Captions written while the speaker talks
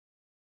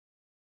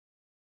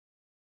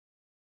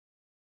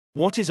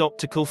What is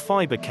optical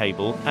fiber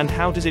cable, and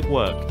how does it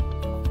work?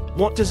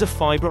 What does a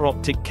fiber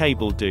optic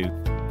cable do?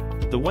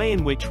 The way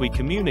in which we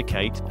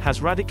communicate has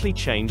radically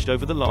changed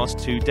over the last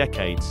 2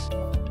 decades.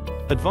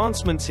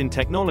 Advancements in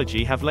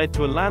technology have led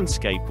to a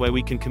landscape where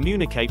we can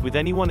communicate with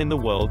anyone in the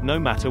world no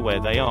matter where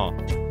they are.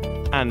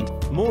 And,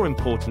 more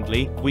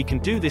importantly, we can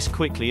do this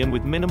quickly and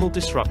with minimal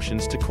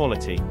disruptions to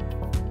quality.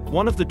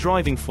 One of the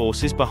driving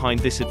forces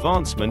behind this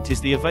advancement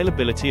is the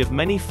availability of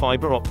many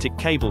fiber optic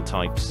cable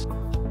types.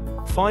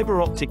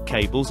 Fiber optic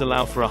cables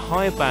allow for a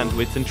higher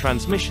bandwidth and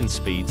transmission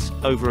speeds,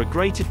 over a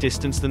greater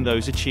distance than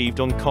those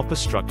achieved on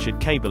copper-structured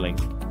cabling.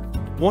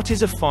 What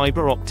is a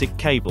fiber optic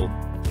cable?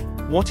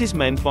 What is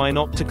meant by an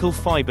optical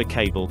fiber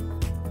cable?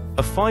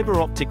 A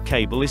fiber optic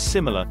cable is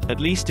similar, at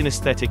least in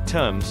aesthetic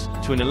terms,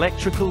 to an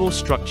electrical or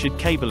structured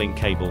cabling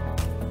cable.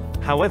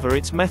 However,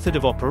 its method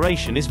of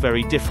operation is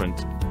very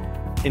different.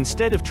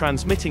 Instead of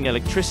transmitting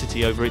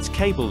electricity over its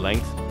cable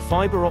length,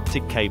 fiber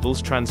optic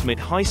cables transmit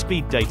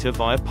high-speed data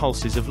via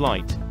pulses of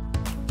light.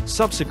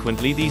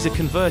 Subsequently, these are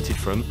converted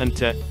from and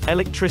to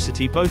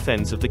electricity both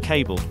ends of the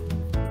cable.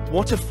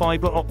 What are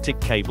fiber optic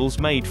cables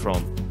made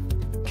from?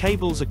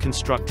 Cables are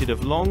constructed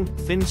of long,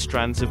 thin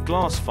strands of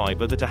glass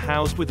fiber that are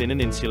housed within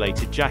an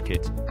insulated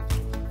jacket.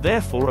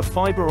 Therefore, a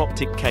fiber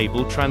optic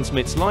cable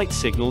transmits light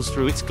signals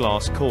through its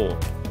glass core.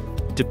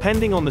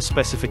 Depending on the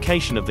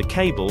specification of the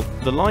cable,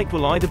 the light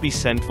will either be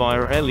sent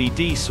via a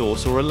LED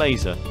source or a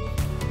laser.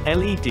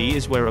 LED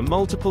is where a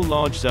multiple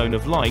large zone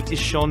of light is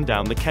shone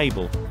down the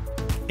cable.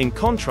 In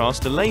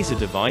contrast, a laser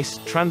device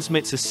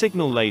transmits a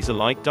signal laser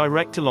light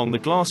direct along the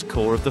glass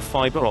core of the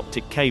fiber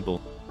optic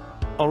cable.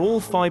 Are all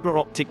fiber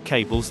optic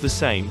cables the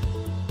same?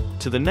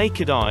 To the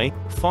naked eye,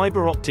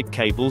 fiber optic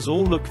cables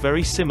all look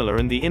very similar,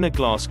 and the inner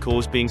glass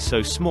cores, being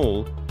so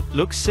small,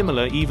 look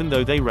similar even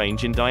though they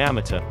range in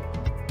diameter.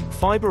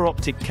 Fiber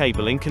optic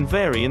cabling can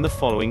vary in the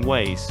following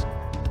ways.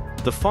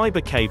 The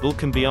fiber cable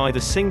can be either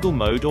single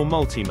mode or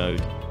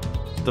multi-mode.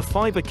 The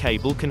fiber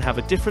cable can have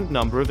a different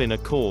number of inner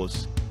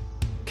cores.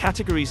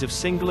 Categories of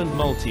single and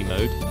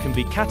multi-mode can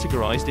be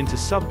categorized into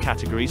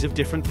subcategories of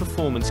different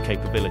performance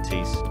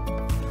capabilities.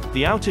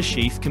 The outer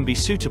sheath can be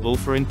suitable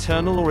for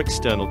internal or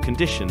external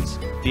conditions.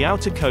 The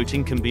outer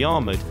coating can be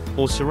armored,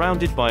 or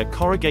surrounded by a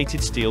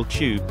corrugated steel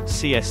tube,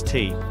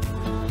 CST.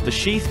 The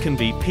sheath can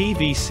be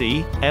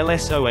PVC,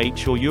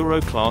 LSOH or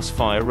Euro-class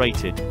fire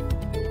rated.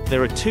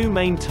 There are 2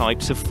 main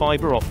types of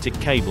fiber optic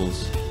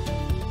cables.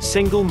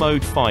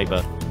 Single-mode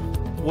fiber.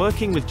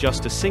 Working with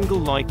just a single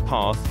light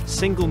path,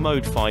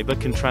 single-mode fiber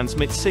can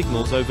transmit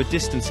signals over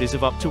distances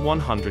of up to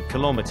 100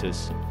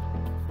 kilometers.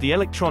 The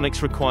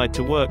electronics required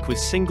to work with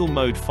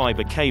single-mode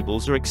fiber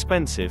cables are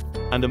expensive,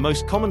 and are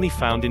most commonly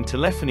found in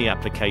telephony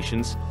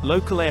applications,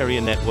 local area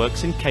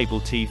networks and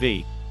cable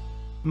TV.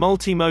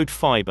 Multi-mode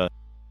fiber.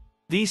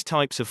 These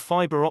types of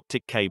fiber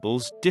optic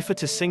cables differ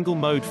to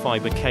single-mode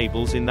fiber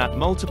cables in that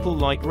multiple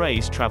light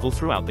rays travel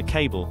throughout the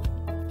cable.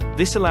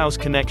 This allows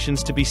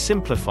connections to be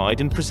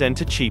simplified and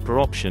present a cheaper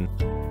option.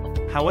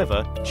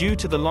 However, due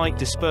to the light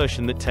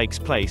dispersion that takes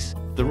place,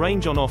 the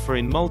range on offer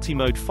in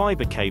multi-mode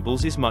fiber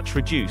cables is much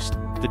reduced.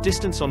 The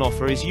distance on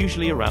offer is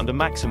usually around a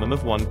maximum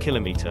of 1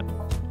 kilometer.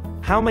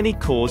 How many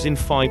cores in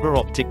fiber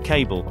optic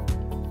cable?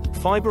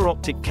 Fiber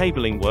optic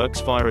cabling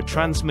works via a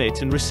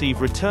transmit and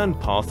receive return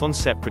path on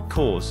separate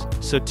cores,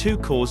 so 2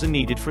 cores are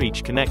needed for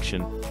each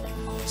connection.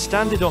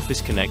 Standard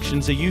office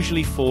connections are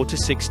usually 4 to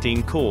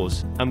 16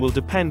 cores, and will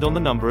depend on the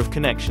number of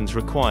connections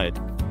required.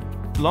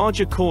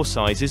 Larger core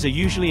sizes are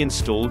usually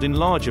installed in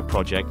larger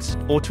projects,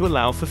 or to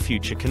allow for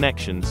future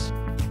connections.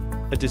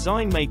 A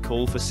design may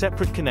call for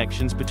separate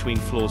connections between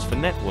floors for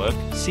network,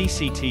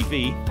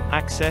 CCTV,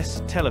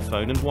 access,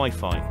 telephone and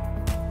Wi-Fi.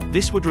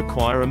 This would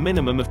require a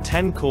minimum of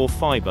 10 core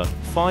fiber,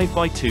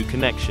 5x2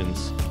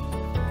 connections.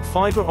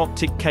 Fiber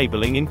optic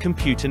cabling in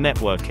computer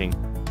networking.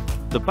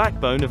 The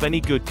backbone of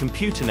any good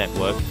computer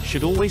network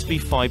should always be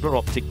fiber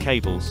optic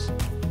cables.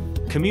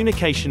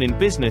 Communication in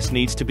business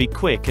needs to be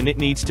quick and it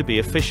needs to be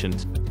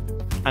efficient.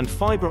 And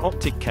fiber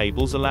optic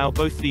cables allow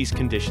both these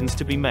conditions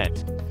to be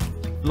met.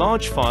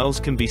 Large files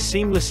can be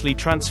seamlessly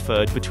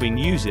transferred between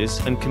users,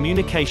 and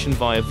communication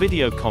via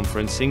video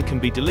conferencing can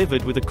be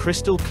delivered with a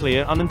crystal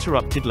clear,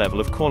 uninterrupted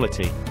level of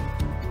quality.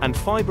 And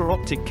fiber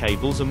optic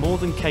cables are more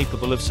than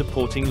capable of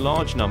supporting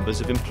large numbers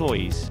of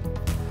employees.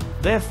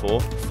 Therefore,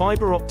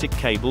 fiber optic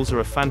cables are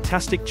a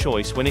fantastic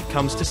choice when it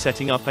comes to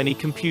setting up any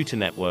computer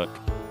network.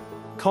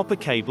 Copper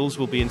cables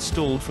will be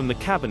installed from the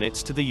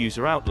cabinets to the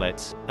user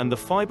outlets, and the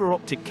fiber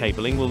optic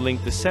cabling will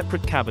link the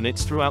separate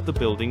cabinets throughout the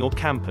building or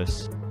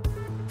campus.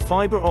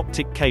 Fiber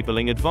optic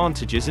cabling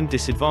advantages and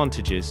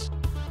disadvantages.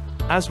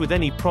 As with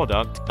any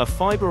product, a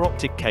fiber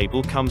optic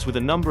cable comes with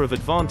a number of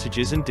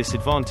advantages and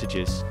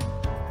disadvantages.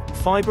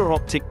 Fiber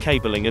optic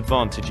cabling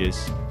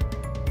advantages.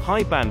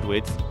 High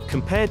bandwidth.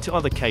 Compared to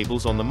other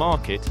cables on the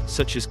market,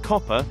 such as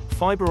copper,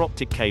 fiber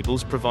optic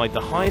cables provide the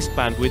highest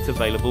bandwidth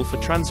available for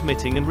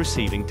transmitting and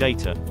receiving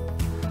data.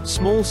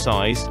 Small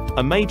size.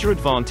 A major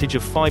advantage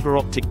of fiber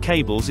optic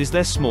cables is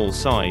their small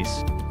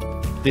size.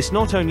 This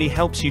not only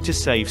helps you to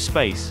save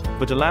space,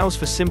 but allows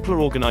for simpler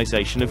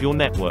organization of your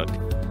network.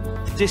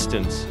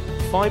 Distance.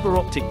 Fiber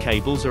optic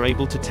cables are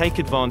able to take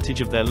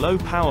advantage of their low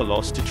power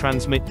loss to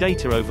transmit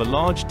data over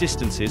large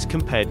distances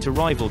compared to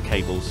rival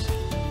cables.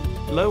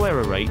 Low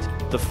error rate.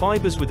 The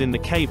fibers within the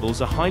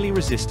cables are highly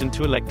resistant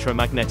to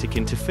electromagnetic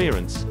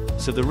interference,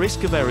 so the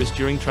risk of errors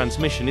during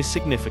transmission is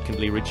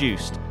significantly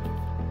reduced.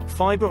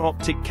 Fiber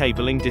optic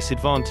cabling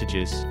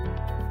disadvantages.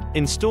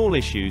 Install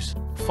issues.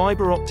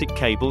 Fiber optic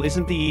cable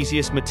isn't the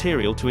easiest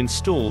material to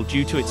install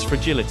due to its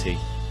fragility.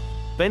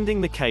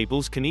 Bending the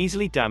cables can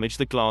easily damage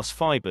the glass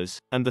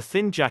fibers, and the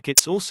thin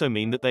jackets also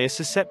mean that they are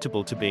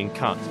susceptible to being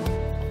cut.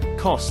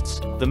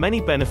 Costs. The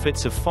many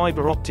benefits of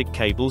fiber optic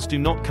cables do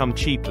not come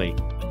cheaply.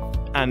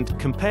 And,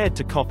 compared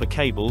to copper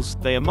cables,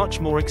 they are much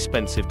more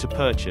expensive to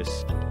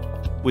purchase.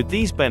 With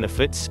these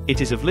benefits, it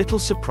is of little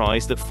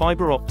surprise that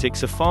fiber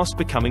optics are fast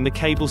becoming the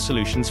cable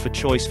solutions for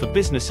choice for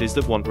businesses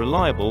that want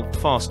reliable,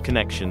 fast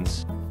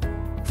connections.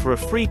 For a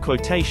free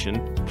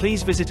quotation,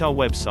 please visit our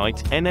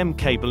website,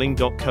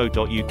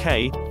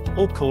 nmcabling.co.uk,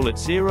 or call at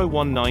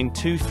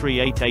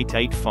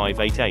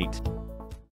 01923888588.